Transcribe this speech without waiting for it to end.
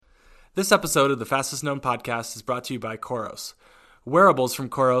This episode of the Fastest Known Podcast is brought to you by Coros. Wearables from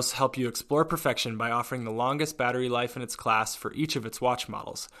Coros help you explore perfection by offering the longest battery life in its class for each of its watch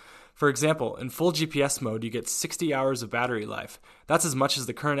models. For example, in full GPS mode, you get 60 hours of battery life. That's as much as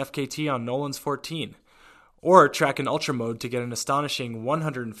the current FKT on Nolan's 14. Or track in Ultra mode to get an astonishing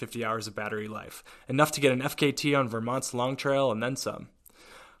 150 hours of battery life, enough to get an FKT on Vermont's Long Trail and then some.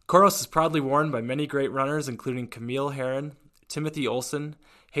 Coros is proudly worn by many great runners, including Camille Herron, Timothy Olson,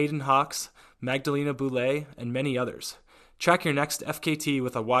 Hayden Hawks, Magdalena Boulay, and many others. Track your next FKT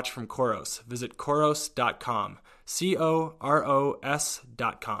with a watch from Coros. Visit Coros.com. Coros.com.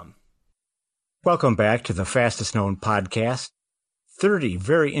 Welcome back to the Fastest Known Podcast. 30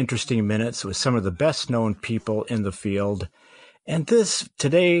 very interesting minutes with some of the best known people in the field. And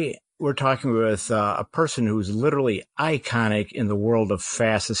today we're talking with a person who's literally iconic in the world of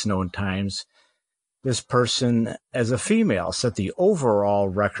fastest known times. This person, as a female, set the overall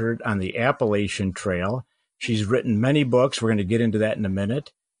record on the Appalachian Trail. She's written many books. We're going to get into that in a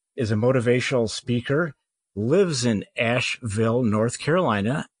minute. Is a motivational speaker, lives in Asheville, North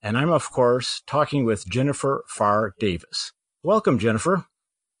Carolina. And I'm, of course, talking with Jennifer Pharr Davis. Welcome, Jennifer.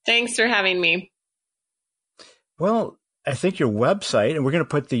 Thanks for having me. Well, I think your website, and we're going to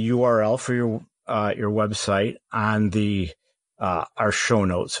put the URL for your website on the our show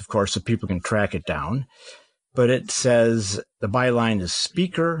notes, of course, so people can track it down. But it says the byline is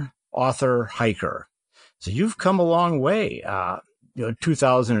speaker, author, hiker. So you've come a long way.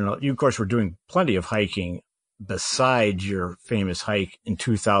 2000, you, of course, were doing plenty of hiking besides your famous hike in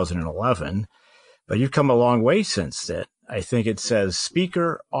 2011, but you've come a long way since then. I think it says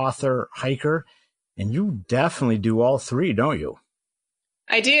speaker, author, hiker, and you definitely do all three, don't you?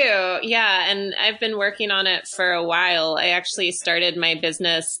 I do, yeah, and I've been working on it for a while. I actually started my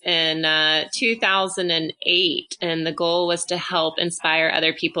business in 2008, and the goal was to help inspire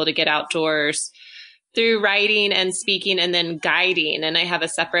other people to get outdoors through writing and speaking and then guiding. And I have a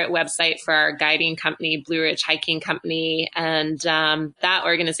separate website for our guiding company, Blue Ridge Hiking Company, and that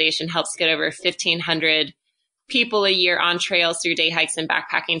organization helps get over 1,500 people a year on trails through day hikes and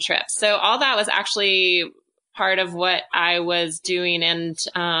backpacking trips. So all that was actually part of what I was doing and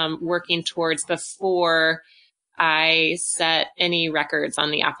working towards before I set any records on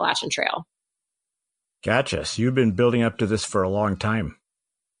the Appalachian Trail. Gotcha. So you've been building up to this for a long time.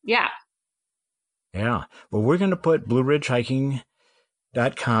 Yeah. Yeah. Well, we're going to put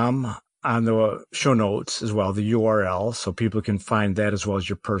BlueRidgeHiking.com on the show notes as well, the URL, so people can find that as well as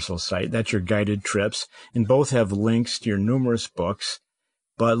your personal site. That's your guided trips, and both have links to your numerous books.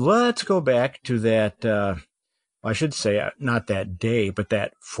 But let's go back to that, I should say not that day, but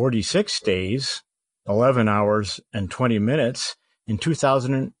that 46 days, 11 hours and 20 minutes in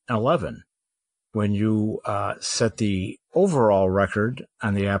 2011, when you set the overall record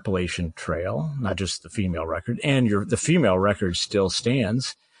on the Appalachian Trail, not just the female record, and the female record still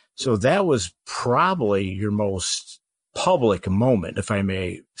stands. So that was probably your most public moment, if I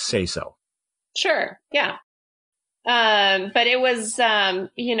may say so. Sure. Yeah. But it was, I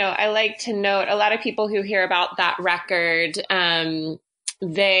like to note a lot of people who hear about that record,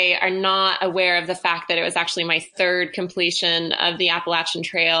 they are not aware of the fact that it was actually my third completion of the Appalachian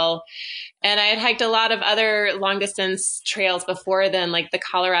Trail. And I had hiked a lot of other long distance trails before then, like the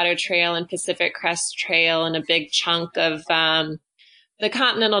Colorado Trail and Pacific Crest Trail, and a big chunk of, the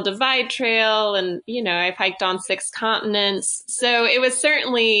Continental Divide Trail. And, I've hiked on 6 continents. So it was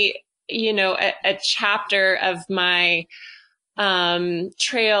certainly, a chapter of my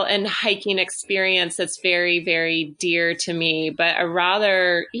trail and hiking experience that's very, very dear to me, but a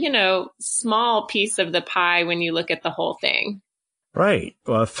rather, small piece of the pie when you look at the whole thing. Right.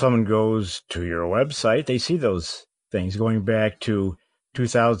 Well, if someone goes to your website, they see those things going back to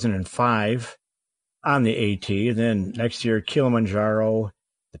 2005 on the AT, and then next year, Kilimanjaro,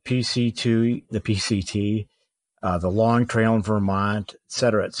 the PCT, the Long Trail in Vermont, et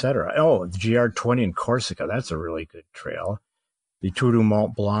cetera, et cetera. Oh, the GR20 in Corsica. That's a really good trail. The Tour du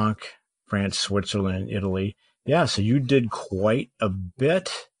Mont Blanc, France, Switzerland, and Italy. Yeah, so you did quite a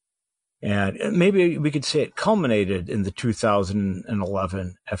bit. And maybe we could say it culminated in the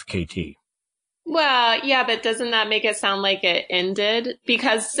 2011 FKT. Well, yeah, but doesn't that make it sound like it ended?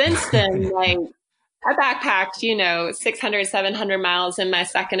 Because since then, I backpacked, 600, 700 miles in my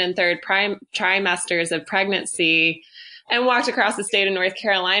second and third trimesters of pregnancy and walked across the state of North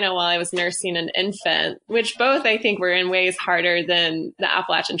Carolina while I was nursing an infant, which both I think were in ways harder than the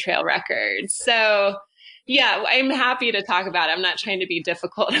Appalachian Trail record. So yeah, I'm happy to talk about it. I'm not trying to be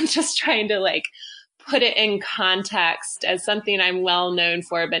difficult. I'm just trying to put it in context as something I'm well known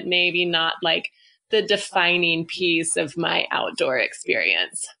for, but maybe not the defining piece of my outdoor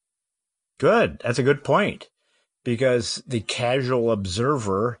experience. Good. That's a good point, because the casual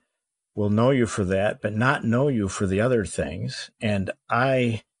observer will know you for that, but not know you for the other things. And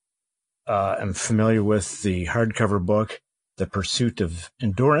I am familiar with the hardcover book, The Pursuit of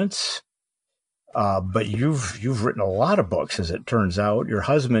Endurance. But you've written a lot of books, as it turns out. Your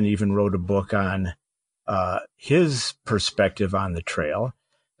husband even wrote a book on his perspective on the trail.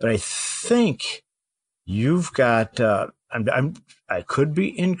 But I think you've got, I could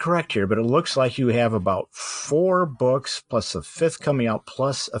be incorrect here, but it looks like you have about 4 books plus a 5th coming out,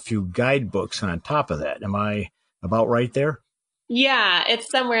 plus a few guidebooks on top of that. Am I about right there? Yeah, it's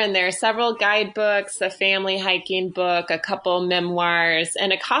somewhere in there. Several guidebooks, a family hiking book, a couple memoirs,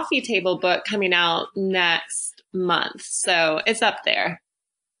 and a coffee table book coming out next month. So it's up there.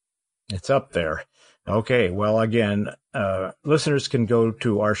 It's up there. Okay. Well, again, listeners can go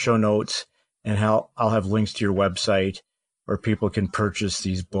to our show notes, and I'll have links to your website where people can purchase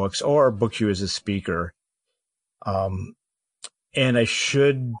these books or book you as a speaker. And I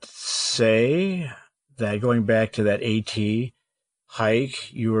should say that going back to that AT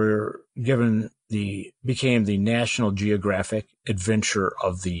hike, you were became the National Geographic Adventure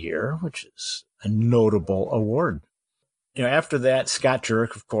of the Year, which is a notable award. After that, Scott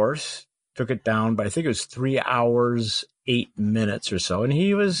Jurek, of course, took it down, but I think it was 3 hours, 8 minutes or so. And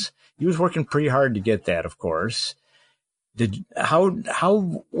he was working pretty hard to get that, of course.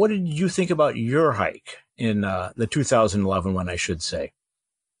 What did you think about your hike in the 2011 one, I should say?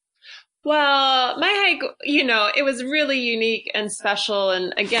 Well, my hike, it was really unique and special.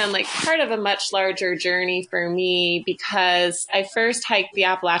 And again, like part of a much larger journey for me, because I first hiked the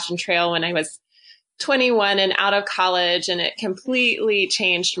Appalachian Trail when I was 21 and out of college, and it completely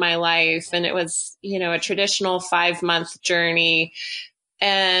changed my life. And it was, a traditional 5-month journey.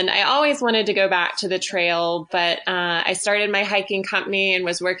 And I always wanted to go back to the trail, but I started my hiking company and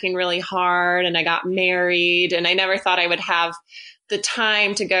was working really hard, and I got married, and I never thought I would have the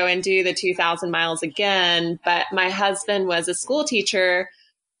time to go and do the 2,000 miles again. But my husband was a school teacher,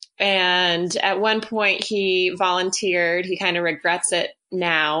 and at one point he volunteered. He kind of regrets it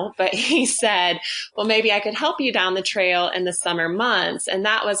now, but he said, well, maybe I could help you down the trail in the summer months. And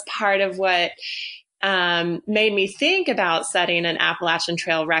that was part of what made me think about setting an Appalachian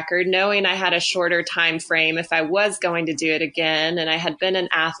Trail record, knowing I had a shorter time frame if I was going to do it again. And I had been an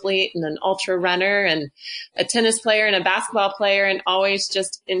athlete and an ultra runner and a tennis player and a basketball player, and always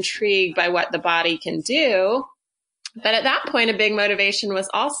just intrigued by what the body can do. But at that point, a big motivation was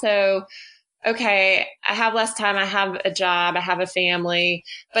also, okay, I have less time. I have a job. I have a family,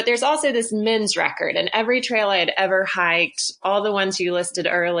 but there's also this men's record. And every trail I had ever hiked, all the ones you listed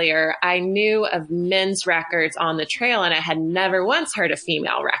earlier, I knew of men's records on the trail, and I had never once heard of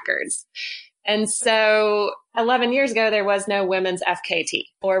female records. And so 11 years ago, there was no women's FKT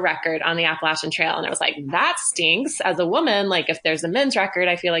or record on the Appalachian Trail. And I was like, that stinks. As a woman, like if there's a men's record,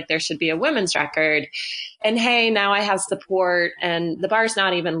 I feel like there should be a women's record. And hey, now I have support, and the bar's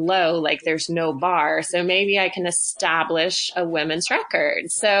not even low, like there's no bar. So maybe I can establish a women's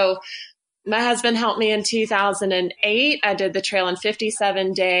record. So my husband helped me in 2008. I did the trail in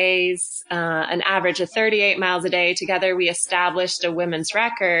 57 days, an average of 38 miles a day. Together, we established a women's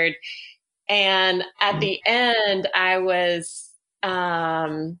record. And at the end, I was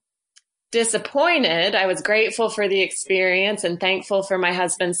disappointed. I was grateful for the experience and thankful for my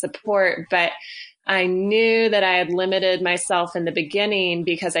husband's support, but I knew that I had limited myself in the beginning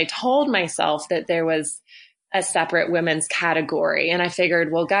because I told myself that there was a separate women's category. And I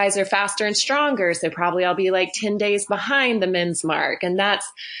figured, well, guys are faster and stronger, so probably I'll be like 10 days behind the men's mark. And that's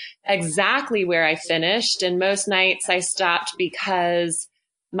exactly where I finished. And most nights I stopped because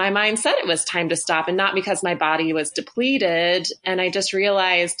my mind said it was time to stop, and not because my body was depleted. And I just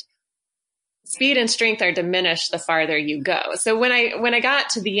realized speed and strength are diminished the farther you go. So when I got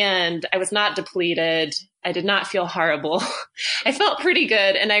to the end, I was not depleted. I did not feel horrible. I felt pretty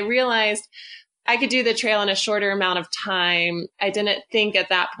good. And I realized I could do the trail in a shorter amount of time. I didn't think at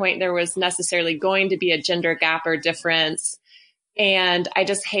that point there was necessarily going to be a gender gap or difference. And I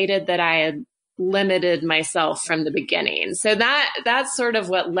just hated that I had limited myself from the beginning. So that's sort of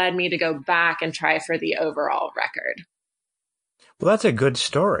what led me to go back and try for the overall record. Well, that's a good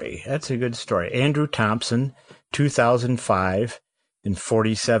story. Andrew Thompson, 2005, in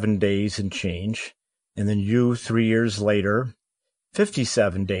 47 days and change. And then you, 3 years later,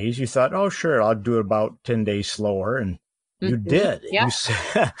 57 days. You thought, oh, sure, I'll do it about 10 days slower. And you did. Yeah.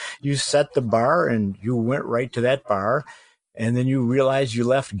 You set the bar, and you went right to that bar. And then you realized you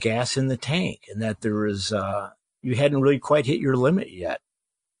left gas in the tank, and that there was, you hadn't really quite hit your limit yet.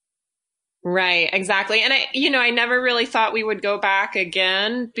 Right, exactly. And I never really thought we would go back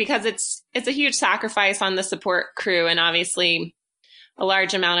again because it's a huge sacrifice on the support crew and obviously a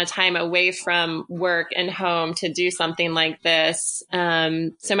large amount of time away from work and home to do something like this.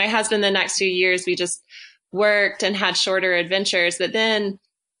 So my husband, the next few years, we just worked and had shorter adventures. But then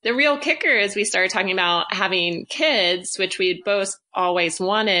the real kicker is we started talking about having kids, which we'd both always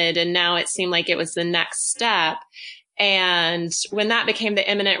wanted. And now it seemed like it was the next step. And when that became the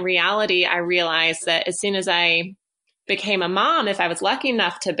imminent reality, I realized that as soon as I became a mom, if I was lucky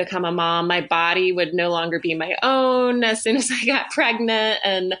enough to become a mom, my body would no longer be my own as soon as I got pregnant.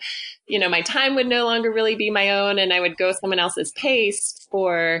 And, my time would no longer really be my own. And I would go someone else's pace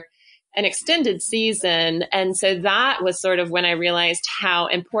for an extended season. And so that was sort of when I realized how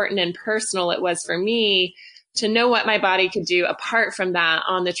important and personal it was for me to know what my body could do apart from that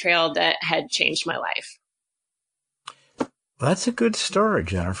on the trail that had changed my life. That's a good story,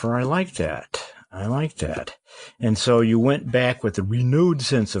 Jennifer. I like that. And so you went back with a renewed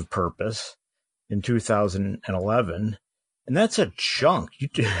sense of purpose in 2011, and that's a chunk.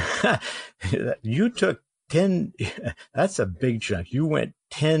 You took 10, that's a big chunk. You went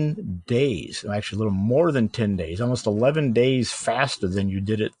 10 days, actually a little more than 10 days, almost 11 days faster than you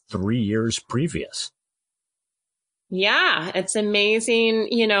did it 3 years previous. Yeah, it's amazing,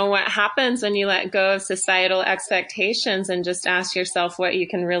 what happens when you let go of societal expectations and just ask yourself what you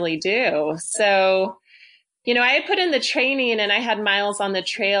can really do. So, I had put in the training and I had miles on the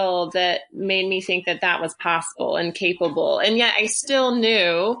trail that made me think that that was possible and capable. And yet I still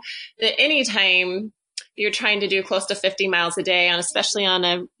knew that anytime you're trying to do close to 50 miles a day, and especially on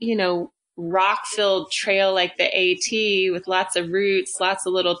a, rock-filled trail like the AT with lots of roots, lots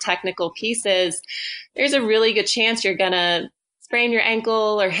of little technical pieces, there's a really good chance you're going to sprain your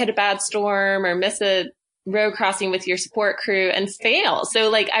ankle or hit a bad storm or miss a road crossing with your support crew and fail.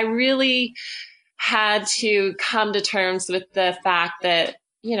 So I really had to come to terms with the fact that,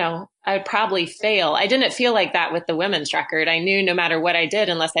 I'd probably fail. I didn't feel like that with the women's record. I knew no matter what I did,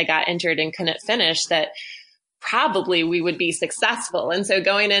 unless I got injured and couldn't finish, that probably we would be successful. And so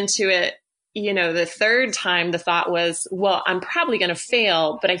going into it, the third time, the thought was, well, I'm probably going to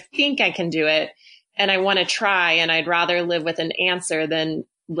fail, but I think I can do it. And I want to try. And I'd rather live with an answer than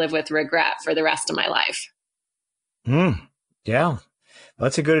live with regret for the rest of my life. Yeah.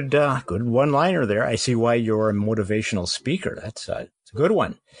 That's a good one-liner there. I see why you're a motivational speaker. It's a good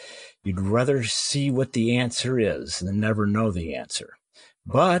one. You'd rather see what the answer is than never know the answer.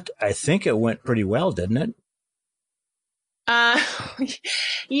 But I think it went pretty well, didn't it?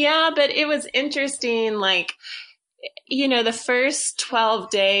 Yeah, but it was interesting. The first 12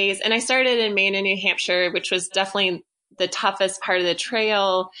 days, and I started in Maine and New Hampshire, which was definitely the toughest part of the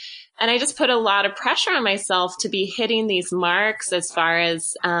trail. And I just put a lot of pressure on myself to be hitting these marks as far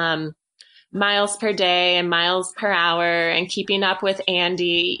as, miles per day and miles per hour and keeping up with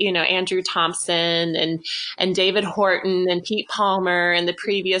Andy, Andrew Thompson and David Horton and Pete Palmer and the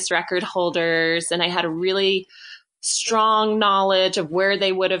previous record holders. And I had a really strong knowledge of where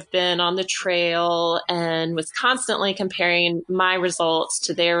they would have been on the trail and was constantly comparing my results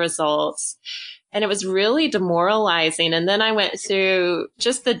to their results. And it was really demoralizing. And then I went through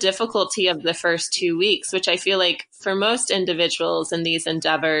just the difficulty of the first 2 weeks, which I feel like for most individuals in these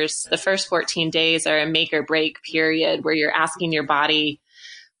endeavors, the first 14 days are a make or break period where you're asking your body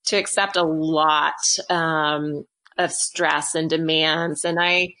to accept a lot of stress and demands. And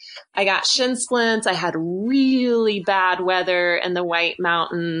I got shin splints. I had really bad weather in the White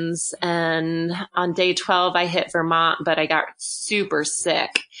Mountains. And on day 12, I hit Vermont, but I got super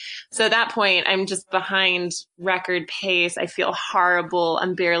sick. So at that point, I'm just behind record pace. I feel horrible.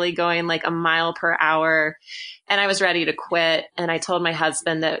 I'm barely going like a mile per hour. And I was ready to quit. And I told my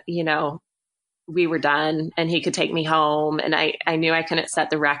husband that, we were done and he could take me home. And I knew I couldn't set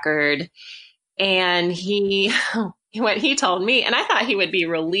the record. And what he told me, and I thought he would be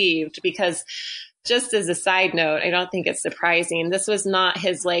relieved because just as a side note, I don't think it's surprising. This was not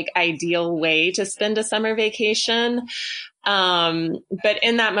his ideal way to spend a summer vacation. But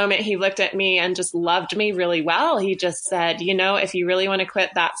in that moment, he looked at me and just loved me really well. He just said, if you really want to quit,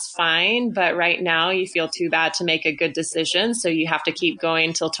 that's fine. But right now you feel too bad to make a good decision. So you have to keep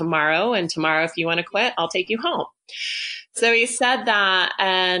going till tomorrow. And tomorrow, if you want to quit, I'll take you home. So he said that,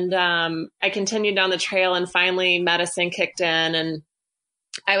 and I continued down the trail, and finally medicine kicked in, and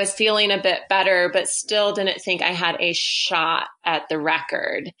I was feeling a bit better, but still didn't think I had a shot at the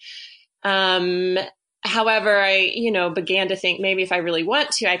record. However, I, began to think maybe if I really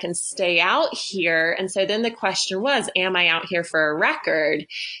want to, I can stay out here. And so then the question was, am I out here for a record?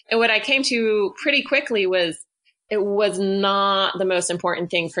 And what I came to pretty quickly was, it was not the most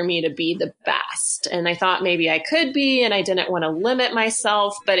important thing for me to be the best. And I thought maybe I could be, and I didn't want to limit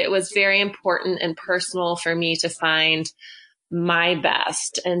myself, but it was very important and personal for me to find my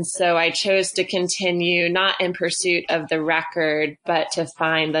best. And so I chose to continue not in pursuit of the record, but to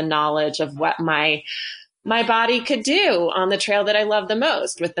find the knowledge of what my body could do on the trail that I loved the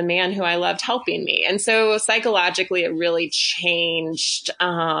most with the man who I loved helping me. And so psychologically, it really changed,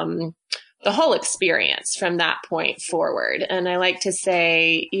 the whole experience from that point forward. And I like to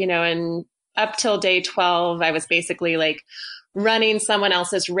say, and up till day 12, I was basically like running someone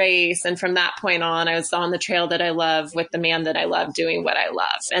else's race. And from that point on, I was on the trail that I love with the man that I love doing what I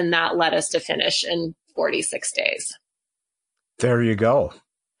love. And that led us to finish in 46 days. There you go.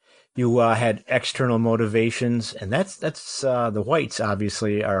 You had external motivations, and that's the whites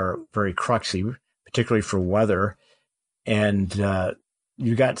obviously are very cruxy, particularly for weather. And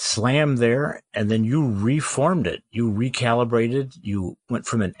you got slammed there, and then you reformed it. You recalibrated. You went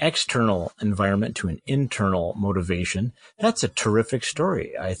from an external environment to an internal motivation. That's a terrific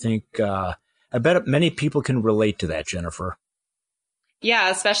story. I think I bet many people can relate to that, Jennifer.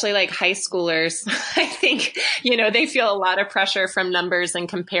 Yeah, especially like high schoolers. I think, they feel a lot of pressure from numbers and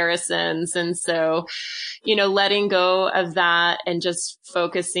comparisons. And so, letting go of that and just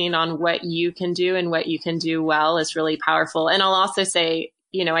focusing on what you can do and what you can do well is really powerful. And I'll also say,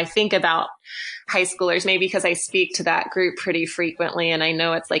 I think about high schoolers, maybe because I speak to that group pretty frequently and I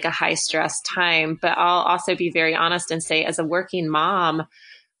know it's like a high stress time, but I'll also be very honest and say as a working mom,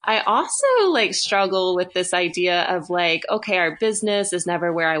 I also struggle with this idea of okay, our business is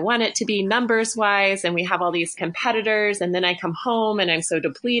never where I want it to be numbers wise. And we have all these competitors. And then I come home and I'm so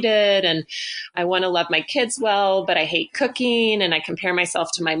depleted and I want to love my kids well, but I hate cooking. And I compare myself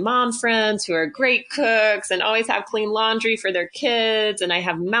to my mom friends who are great cooks and always have clean laundry for their kids. And I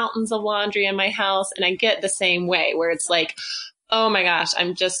have mountains of laundry in my house. And I get the same way where it's oh my gosh,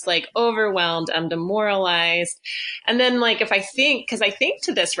 I'm just overwhelmed. I'm demoralized. And then because I think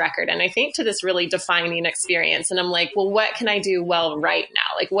to this record and I think to this really defining experience and I'm well, what can I do well right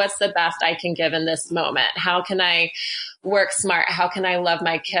now? What's the best I can give in this moment? How can I work smart? How can I love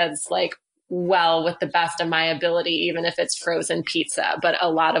my kids well with the best of my ability, even if it's frozen pizza, but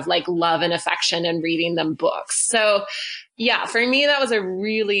a lot of love and affection and reading them books. So yeah, for me, that was a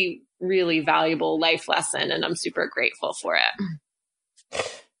really, really valuable life lesson and I'm super grateful for it.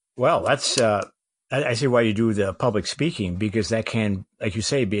 Well, that's, I see why you do the public speaking because that can, like you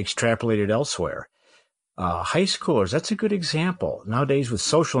say, be extrapolated elsewhere. High schoolers, that's a good example. Nowadays with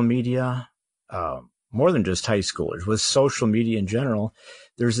social media, more than just high schoolers, with social media in general,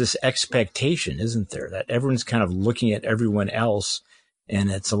 there's this expectation, isn't there, that everyone's kind of looking at everyone else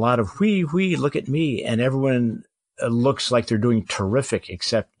and it's a lot of we, look at me, and everyone looks like they're doing terrific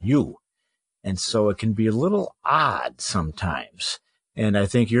except you. And so it can be a little odd sometimes. And I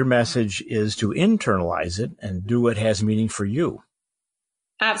think your message is to internalize it and do what has meaning for you.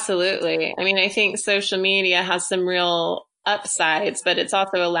 Absolutely. I mean, I think social media has some real upsides, but it's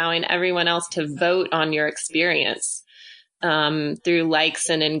also allowing everyone else to vote on your experience through likes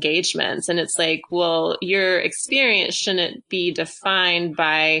and engagements. And it's well, your experience shouldn't be defined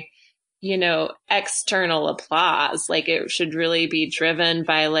by external applause. It should really be driven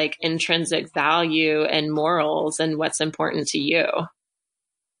by intrinsic value and morals and what's important to you.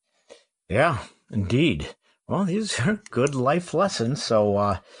 Yeah, indeed. Well, these are good life lessons.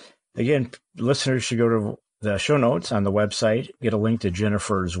 So, again, listeners should go to the show notes on the website, get a link to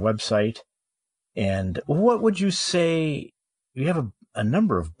Jennifer's website. And what would you say? You have a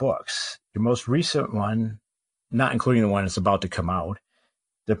number of books. Your most recent one, not including the one that's about to come out,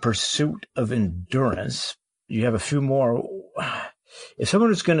 The Pursuit of Endurance. You have a few more. If someone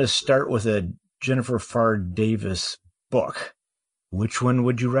was going to start with a Jennifer Pharr Davis book, which one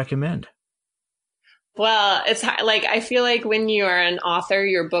would you recommend? Well, it's I feel when you are an author,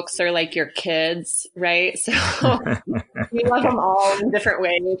 your books are your kids, right? So you love them all in different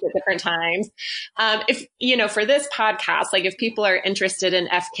ways at different times. If, for this podcast, if people are interested in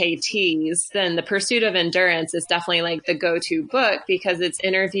FKTs, then The Pursuit of Endurance is definitely the go-to book because it's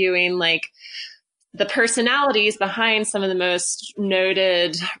interviewing the personalities behind some of the most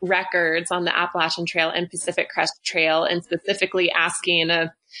noted records on the Appalachian Trail and Pacific Crest Trail, and specifically asking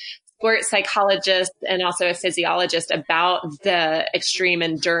a sports psychologist and also a physiologist about the extreme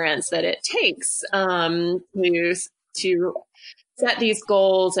endurance that it takes to set these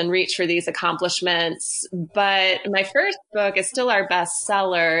goals and reach for these accomplishments. But my first book is still our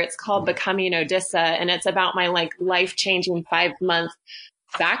bestseller. It's called Becoming Odessa, and it's about my life-changing 5-month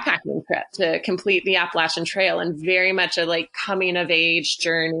backpacking trip to complete the Appalachian Trail, and very much a coming of age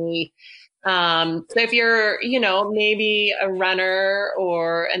journey So if you're, maybe a runner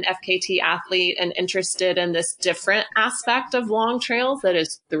or an FKT athlete and interested in this different aspect of long trails that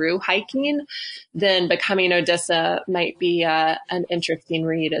is through hiking, then Becoming Odessa might be an interesting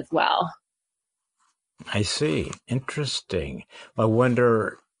read as well. I see. Interesting. I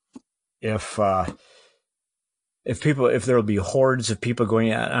wonder if there'll be hordes of people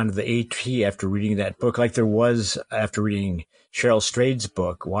going onto the AT after reading that book, like there was after reading Cheryl Strayed's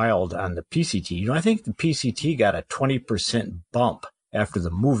book, Wild, on the PCT. I think the PCT got a 20% bump after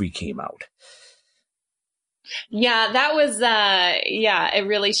the movie came out. Yeah, that was, it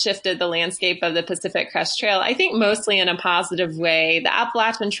really shifted the landscape of the Pacific Crest Trail. I think mostly in a positive way. The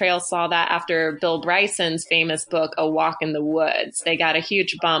Appalachian Trail saw that after Bill Bryson's famous book, A Walk in the Woods. They got a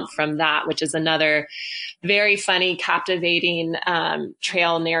huge bump from that, which is another very funny, captivating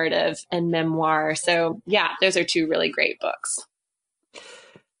trail narrative and memoir. So yeah, those are two really great books.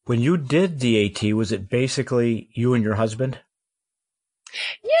 When you did the AT, was it basically you and your husband?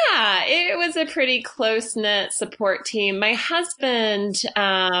 Yeah, it was a pretty close-knit support team. My husband,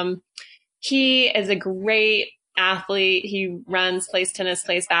 he is a great athlete. He plays tennis,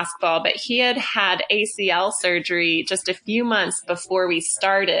 plays basketball, but he had ACL surgery just a few months before we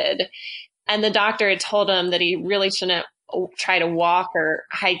started. And the doctor had told him that he really shouldn't try to walk or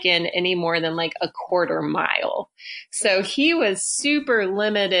hike in any more than like a quarter mile. So he was super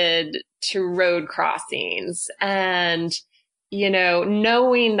limited to road crossings. And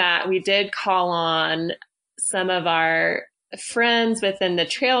knowing that, we did call on some of our friends within the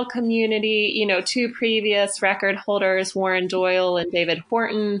trail community, two previous record holders, Warren Doyle and David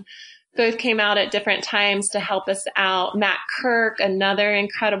Horton, both came out at different times to help us out. Matt Kirk, another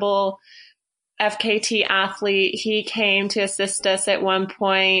incredible FKT athlete, he came to assist us at one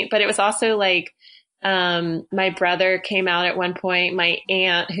point, but it was also like, my brother came out at one point. My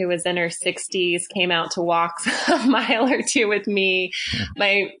aunt, who was in her 60s, came out to walk a mile or two with me.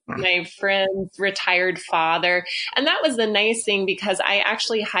 My friend's retired father. And that was the nice thing, because I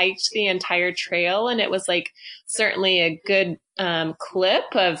actually hiked the entire trail, and it was like certainly a good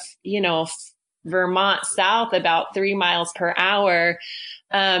clip of, Vermont South, about 3 miles per hour.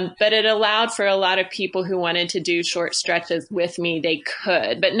 But it allowed for a lot of people who wanted to do short stretches with me. They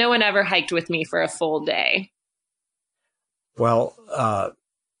could, but no one ever hiked with me for a full day. Well, of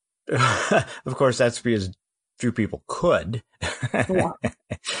course, that's because few people could. Yeah.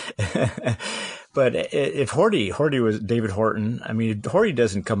 But if Horty was David Horton, I mean, Horty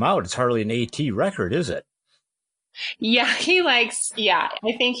doesn't come out. It's hardly an AT record, is it? Yeah, I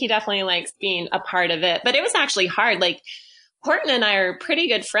think he definitely likes being a part of it. But it was actually hard. Like, Horton and I are pretty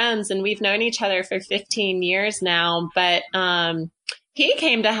good friends, and we've known each other for 15 years now. But he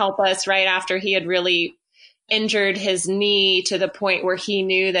came to help us right after he had really injured his knee to the point where he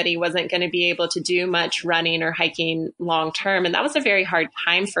knew that he wasn't going to be able to do much running or hiking long term. And that was a very hard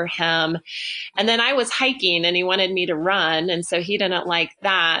time for him. And then I was hiking and he wanted me to run. And so he didn't like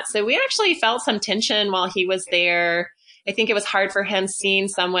that. So we actually felt some tension while he was there. I think it was hard for him seeing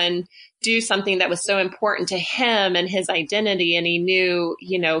someone do something that was so important to him and his identity. And he knew,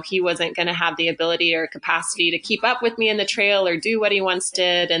 he wasn't going to have the ability or capacity to keep up with me in the trail or do what he once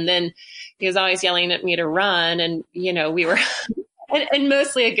did. And then he was always yelling at me to run. And, we were in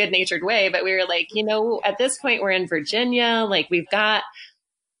mostly a good natured way, but we were like, at this point we're in Virginia, like we've got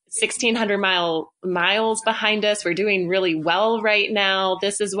 1,600 miles behind us. We're doing really well right now.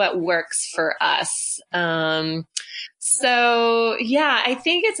 This is what works for us. So yeah, I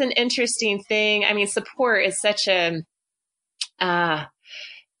think it's an interesting thing. I mean, support is such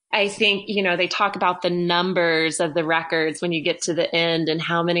I think, they talk about the numbers of the records when you get to the end and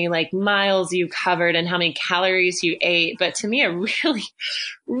how many miles you covered and how many calories you ate. But to me, a really,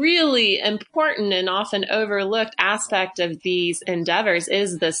 really important and often overlooked aspect of these endeavors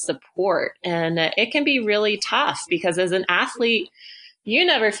is the support. And it can be really tough because as an athlete, you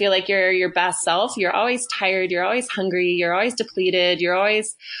never feel like you're your best self. You're always tired. You're always hungry. You're always depleted. You're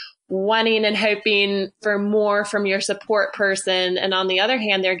always wanting and hoping for more from your support person. And on the other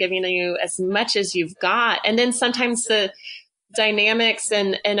hand, they're giving you as much as you've got. And then sometimes the dynamics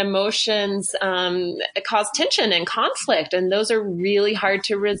and emotions cause tension and conflict. And those are really hard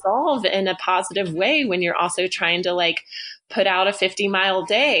to resolve in a positive way when you're also trying to put out a 50-mile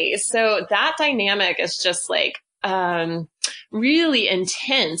day. So that dynamic is just really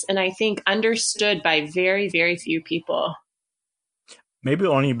intense. And I think understood by very, very few people. Maybe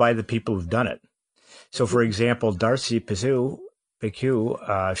only by the people who've done it. So, for example, Darcy Picou,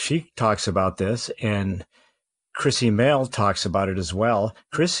 she talks about this, and Chrissy Mail talks about it as well.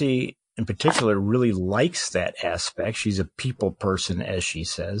 Chrissy, in particular, really likes that aspect. She's a people person, as she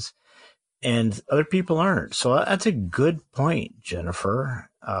says. and other people aren't. So that's a good point, Jennifer.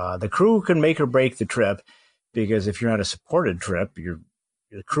 The crew can make or break the trip, because if you're on a supported trip,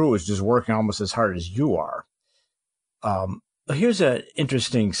 the crew is just working almost as hard as you are. Here's an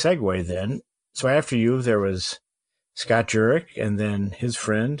interesting segue then. So after you, there was Scott Jurek and then his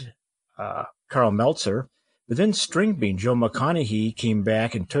friend, Karl Meltzer. But then String Bean, Joe McConaughy, came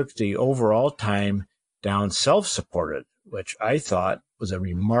back and took the overall time down self-supported, which I thought was a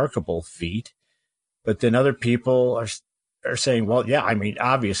remarkable feat. But then other people are saying, well, yeah, I mean,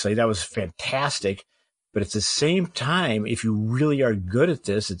 obviously that was fantastic. But at the same time, if you really are good at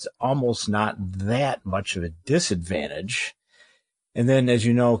this, it's almost not that much of a disadvantage. And then, as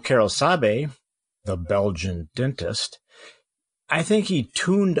you know, Karel Sabbe, the Belgian dentist, I think he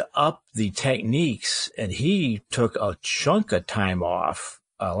tuned up the techniques, and he took a chunk of time off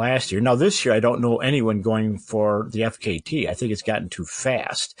last year. Now, this year, I don't know anyone going for the FKT. I think it's gotten too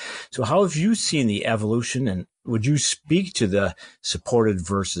fast. So how have you seen the evolution, and would you speak to the supported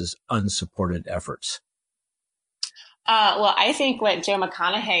versus unsupported efforts? Well, I think what Joe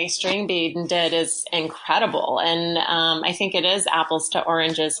McConaughy String Bean did is incredible. And I think it is apples to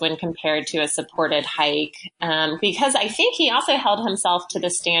oranges when compared to a supported hike, because I think he also held himself to the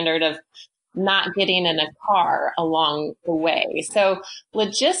standard of not getting in a car along the way. So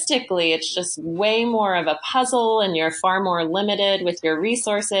logistically, it's just way more of a puzzle, and you're far more limited with your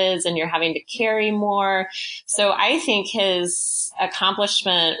resources, and you're having to carry more. So I think his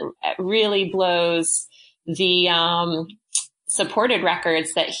accomplishment really blows the supported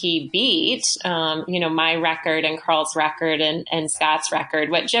records that he beat, my record and Karl's record and Scott's record.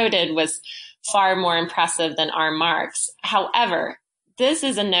 What Joe did was far more impressive than our marks. However, this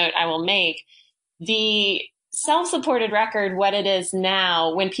is a note I will make. The self-supported record, what it is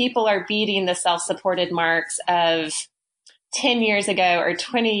now, when people are beating the self-supported marks of 10 years ago or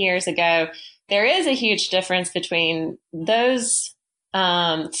 20 years ago, there is a huge difference between those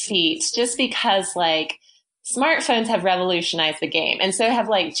feats, just because smartphones have revolutionized the game, and so have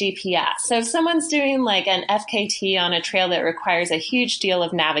GPS. So if someone's doing an FKT on a trail that requires a huge deal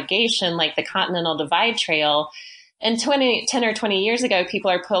of navigation, like the Continental Divide Trail, and 10 or 20 years ago,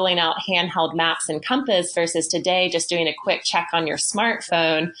 people are pulling out handheld maps and compass versus today just doing a quick check on your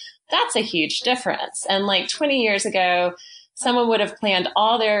smartphone. That's a huge difference. And 20 years ago, someone would have planned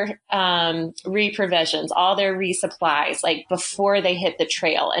all their re-provisions, all their resupplies, before they hit the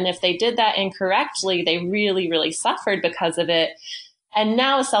trail. And if they did that incorrectly, they really, really suffered because of it. And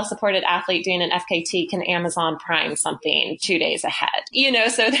now a self-supported athlete doing an FKT can Amazon Prime something 2 days ahead.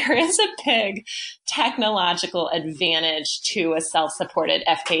 So there is a big technological advantage to a self-supported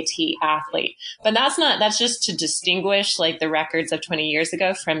FKT athlete. But that's just to distinguish the records of 20 years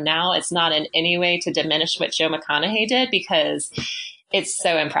ago from now. It's not in any way to diminish what Joe McConaughy did, because it's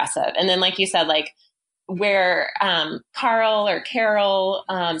so impressive. And then, like you said, where Karel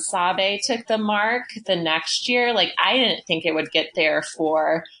Sabbe took the mark the next year, I didn't think it would get there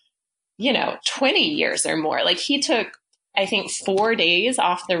for, 20 years or more. He took, I think, 4 days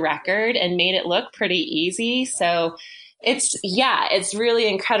off the record and made it look pretty easy. So it's really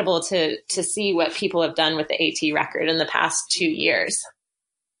incredible to see what people have done with the AT record in the past 2 years.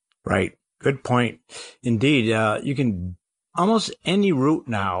 Right. Good point. Indeed. You can almost any route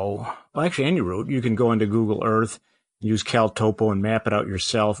now, well, actually any route, you can go into Google Earth, use CalTopo and map it out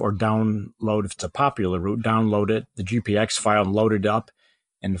yourself, or download, if it's a popular route, download it, the GPX file, and load it up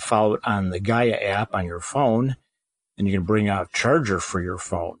and follow it on the Gaia app on your phone. And you can bring out a charger for your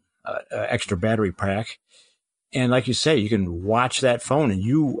phone, extra battery pack. And like you say, you can watch that phone and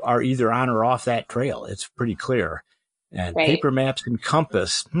you are either on or off that trail. It's pretty clear. And right. Paper maps and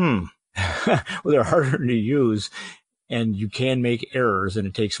compass, well, they're harder to use. And you can make errors, and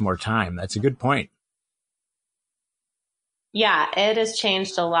it takes more time. That's a good point. Yeah, it has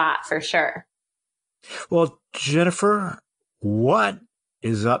changed a lot for sure. Well, Jennifer, what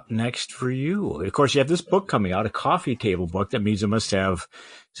is up next for you? Of course, you have this book coming out, a coffee table book. That means it must have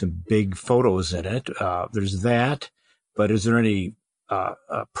some big photos in it. There's that. But is there any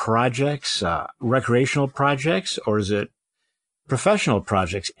projects, recreational projects, or is it professional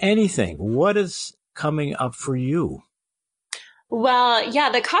projects? Anything? What is coming up for you? Well, yeah,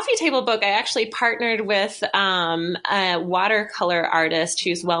 the coffee table book, I actually partnered with a watercolor artist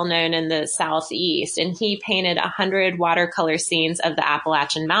who's well known in the Southeast, and he painted 100 watercolor scenes of the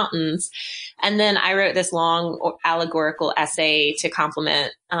Appalachian Mountains. And then I wrote this long allegorical essay to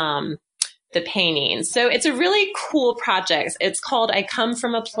complement the painting. So it's a really cool project. It's called I Come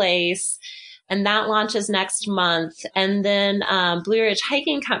From a Place, and that launches next month. And then Blue Ridge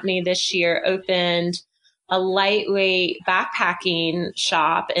Hiking Company this year opened a lightweight backpacking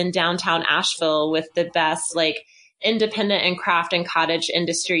shop in downtown Asheville with the best like independent and craft and cottage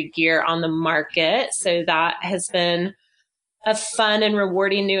industry gear on the market. So that has been a fun and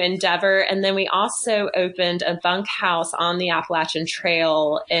rewarding new endeavor. And then we also opened a bunkhouse on the Appalachian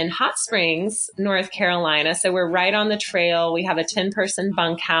Trail in Hot Springs, North Carolina. So we're right on the trail. We have a 10-person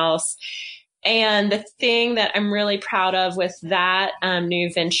bunkhouse. And the thing that I'm really proud of with that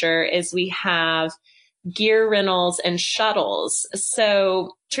new venture is we have gear rentals and shuttles.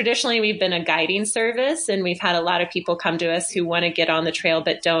 So traditionally we've been a guiding service, and we've had a lot of people come to us who want to get on the trail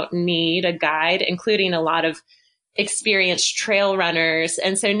but don't need a guide, including a lot of experienced trail runners.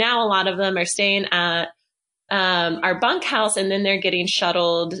 And so now a lot of them are staying at our bunkhouse, and then they're getting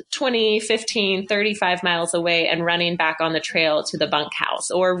shuttled 20, 15, 35 miles away and running back on the trail to the bunkhouse,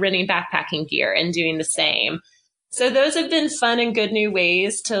 or renting backpacking gear and doing the same. So those have been fun and good new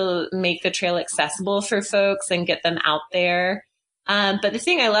ways to make the trail accessible for folks and get them out there. But the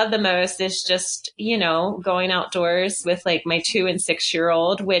thing I love the most is just, going outdoors with like my 2 and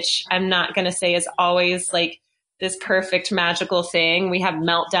 6-year-old, which I'm not going to say is always like this perfect magical thing. We have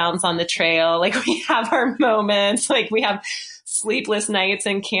meltdowns on the trail. Like we have our moments, like we have sleepless nights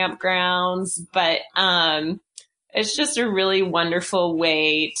in campgrounds, but it's just a really wonderful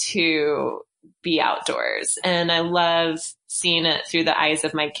way to be outdoors. And I love seeing it through the eyes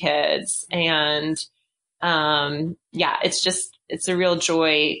of my kids. And it's a real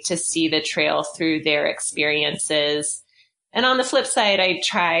joy to see the trail through their experiences. And on the flip side, I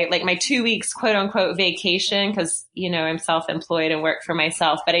try like my 2 weeks, quote unquote, vacation, because, I'm self-employed and work for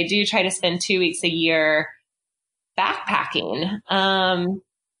myself, but I do try to spend 2 weeks a year backpacking.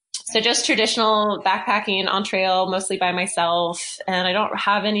 So just traditional backpacking on trail, mostly by myself. And I don't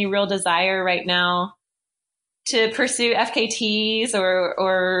have any real desire right now to pursue FKTs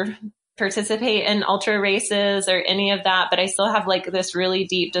or participate in ultra races or any of that. But I still have like this really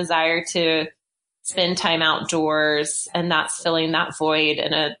deep desire to spend time outdoors, and that's filling that void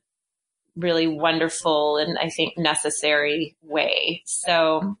in a really wonderful and I think necessary way.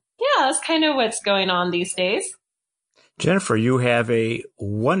 So yeah, that's kind of what's going on these days. Jennifer, you have a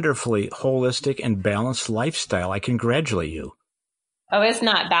wonderfully holistic and balanced lifestyle. I congratulate you. Oh, it's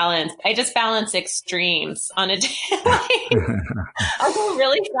not balanced. I just balance extremes on a day. I'll go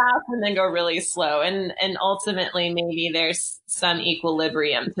really fast and then go really slow. And ultimately, maybe there's some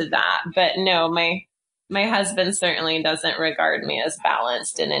equilibrium to that. But no, my husband certainly doesn't regard me as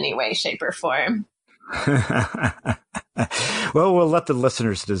balanced in any way, shape, or form. Well, we'll let the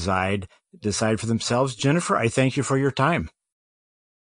listeners decide for themselves. Jennifer, I thank you for your time.